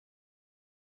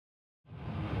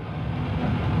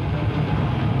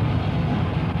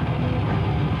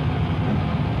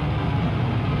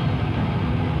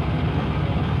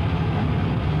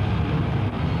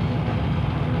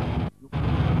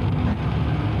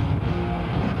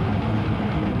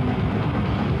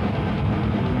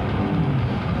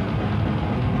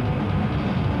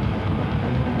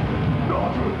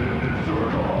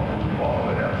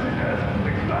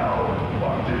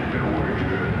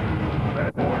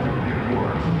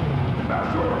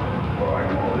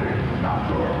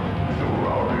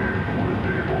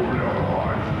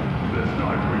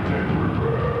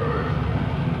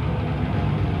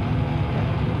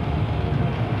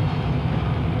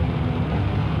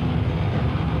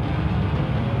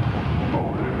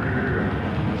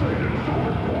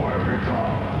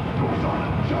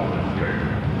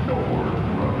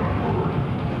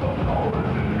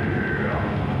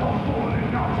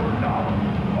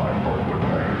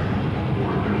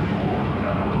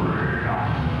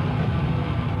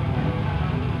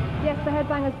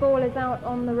Headbangers Ball is out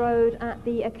on the road at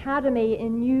the Academy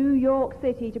in New York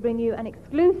City to bring you an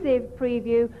exclusive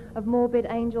preview of Morbid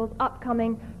Angel's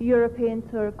upcoming European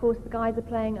tour. Of course, the guys are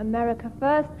playing America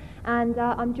first, and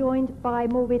I'm joined by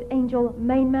Morbid Angel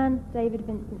main man, David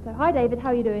Vincent. So, hi David, how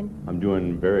are you doing? I'm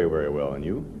doing very, very well, and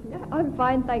you? Yeah, I'm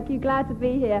fine, thank you. Glad to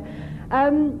be here.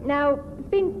 Now,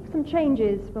 there's been some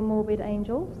changes for Morbid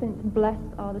Angel since Blessed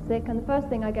Are the Sick, and the first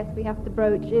thing I guess we have to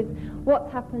broach is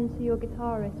what's happened to your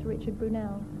guitarist, Richard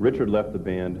Brunel. Richard left the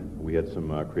band. We had some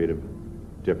creative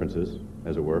differences,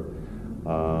 as it were.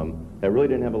 That really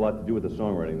didn't have a lot to do with the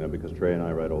songwriting, though, because Trey and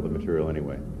I write all the material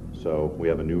anyway. So we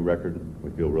have a new record.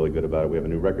 We feel really good about it. We have a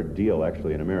new record deal,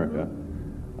 actually, in America,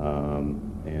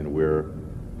 and we're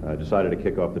decided to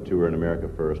kick off the tour in America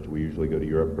first. We usually go to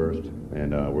Europe first,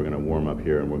 and we're going to warm up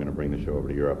here, and we're going to bring the show over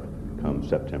to Europe come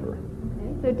September.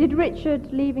 Okay. So did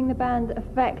Richard leaving the band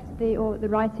affect the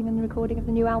writing and the recording of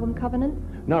the new album, Covenant?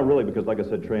 Not really, because like I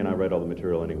said, Trey and I write all the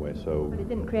material anyway, so... But it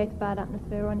didn't create a bad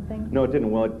atmosphere or anything? No, it didn't.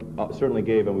 Well, it certainly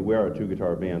gave, and we are a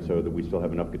two-guitar band, so that we still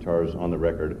have enough guitars on the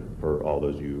record for all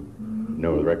those you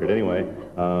know the record anyway.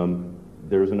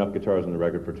 There's enough guitars on the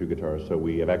record for two guitars, so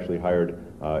we have actually hired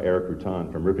Eric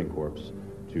Rutan from Ripping Corps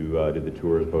to do the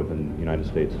tours both in the United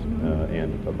States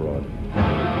and abroad.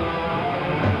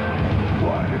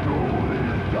 Why do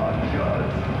these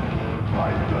dungeons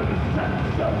hide the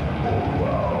sense of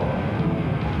horror?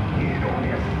 In only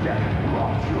a second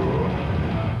rupture,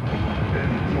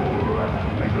 endurance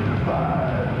makes a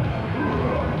divide.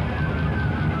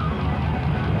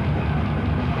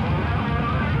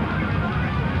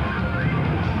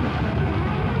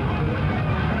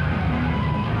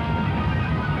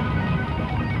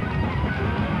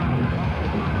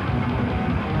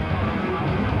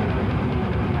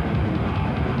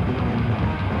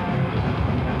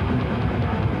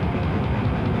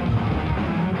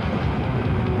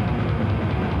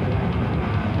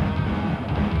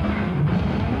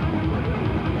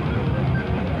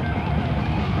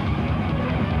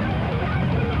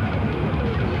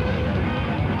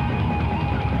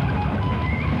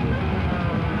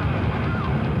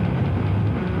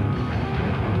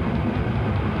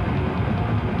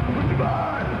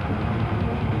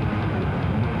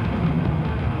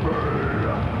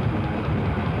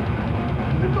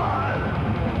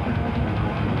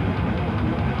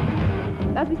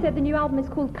 As we said, the new album is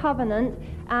called Covenant,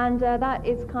 and that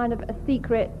is kind of a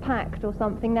secret pact or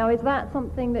something. Now, is that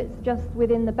something that's just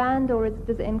within the band, or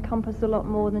does it encompass a lot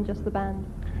more than just the band?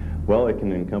 Well, it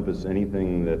can encompass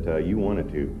anything that you want it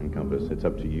to encompass. It's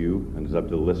up to you, and it's up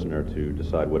to the listener to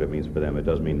decide what it means for them. It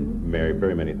does mean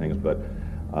very many things, but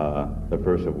the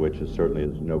first of which is certainly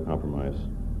is no compromise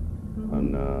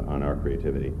on our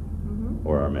creativity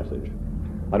or our message.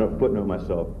 I don't footnote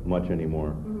myself much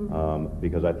anymore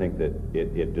because I think that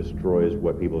it destroys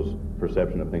what people's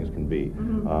perception of things can be.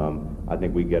 I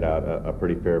think we get out a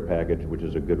pretty fair package, which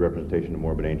is a good representation of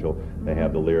Morbid Angel. They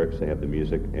have the lyrics, they have the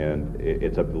music, and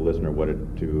it's up to the listener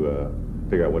to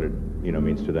figure out what it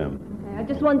means to them. Okay. I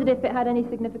just wondered if it had any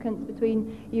significance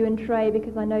between you and Trey,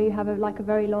 because I know you have a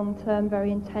very long-term,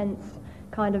 very intense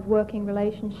kind of working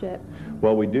relationship.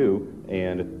 Well, we do,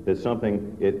 and there's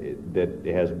something that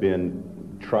has been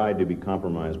tried to be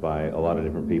compromised by a lot of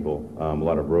different people. A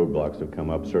lot of roadblocks have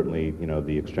come up. Certainly,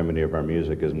 the extremity of our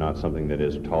music is not something that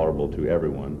is tolerable to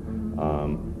everyone,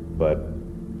 but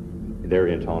their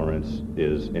intolerance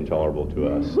is intolerable to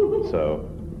us. So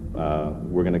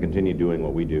we're going to continue doing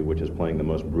what we do, which is playing the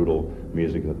most brutal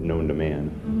music known to man,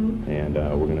 and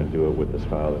we're going to do it with the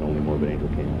style that only Morbid Angel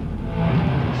can.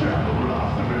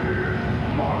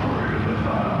 Blasphemy, mockery in the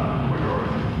sun, we are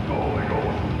the Holy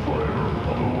Ghost, flavor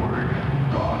of the weak.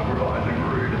 God of rising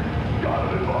greed, God of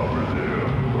hypocrisy,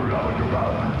 we're having your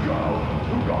bastard child,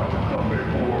 who got to come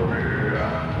before me.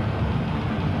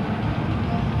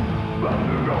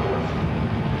 Thunder Ghost,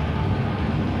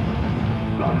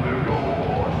 Thunder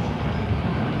Ghost,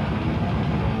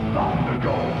 Thunder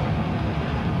Ghost,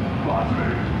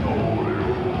 Blasphemy, the Holy Ghost.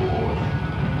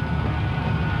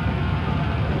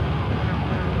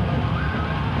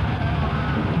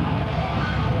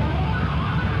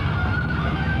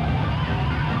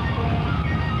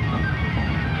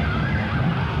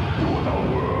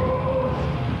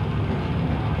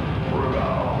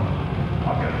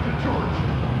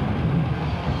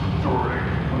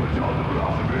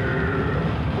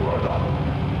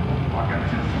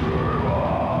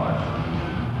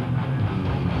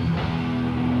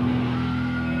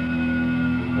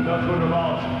 That's what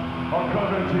about our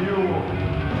covenant to you,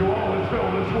 to always fill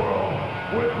this world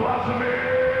with blasphemy!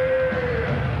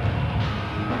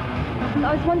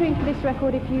 I was wondering for this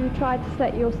record if you tried to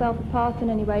set yourself apart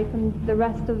in any way from the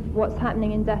rest of what's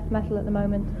happening in death metal at the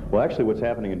moment. Well, actually what's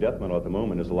happening in death metal at the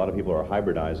moment is a lot of people are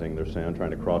hybridizing their sound, trying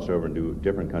to cross over and do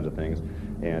different kinds of things.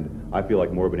 And I feel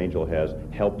like Morbid Angel has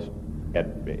helped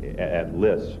at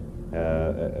lists,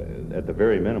 at the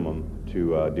very minimum,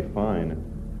 to define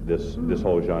this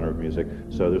whole genre of music.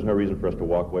 So there's no reason for us to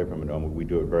walk away from it. We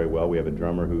do it very well. We have a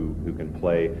drummer who can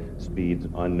play speeds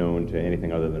unknown to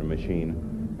anything other than a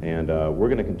machine. And we're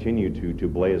going to continue to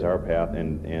blaze our path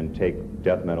and take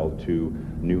death metal to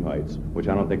new heights, which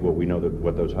I don't think we know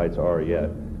what those heights are yet,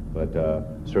 but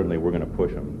certainly we're going to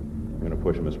push them. We're going to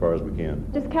push them as far as we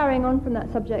can. Just carrying on from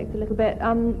that subject a little bit,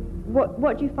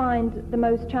 what do you find the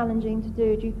most challenging to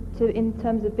do in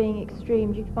terms of being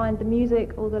extreme? Do you find the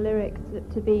music or the lyrics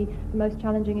to be the most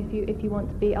challenging if you want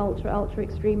to be ultra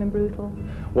extreme and brutal?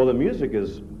 Well, the music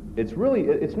is, it's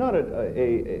not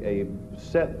a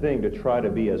set thing to try to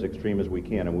be as extreme as we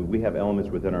can, and we have elements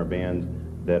within our band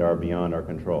that are beyond our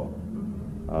control.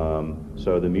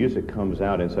 So the music comes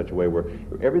out in such a way where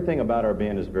everything about our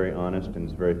band is very honest and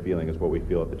it's very feeling, is what we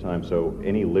feel at the time. So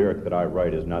any lyric that I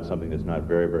write is not something that's not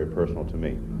very, very personal to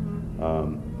me.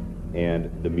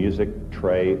 And the music,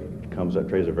 Trey's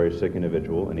a very sick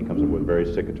individual, and he comes up with very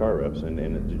sick guitar riffs, and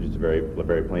it's very,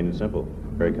 very plain and simple,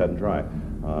 very cut and dry.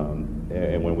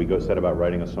 And when we go set about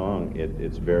writing a song,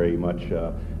 it's very much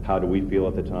how do we feel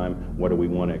at the time, what do we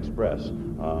want to express.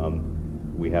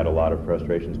 We had a lot of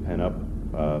frustrations pent up,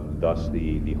 thus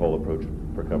the whole approach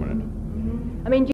for Covenant. I mean,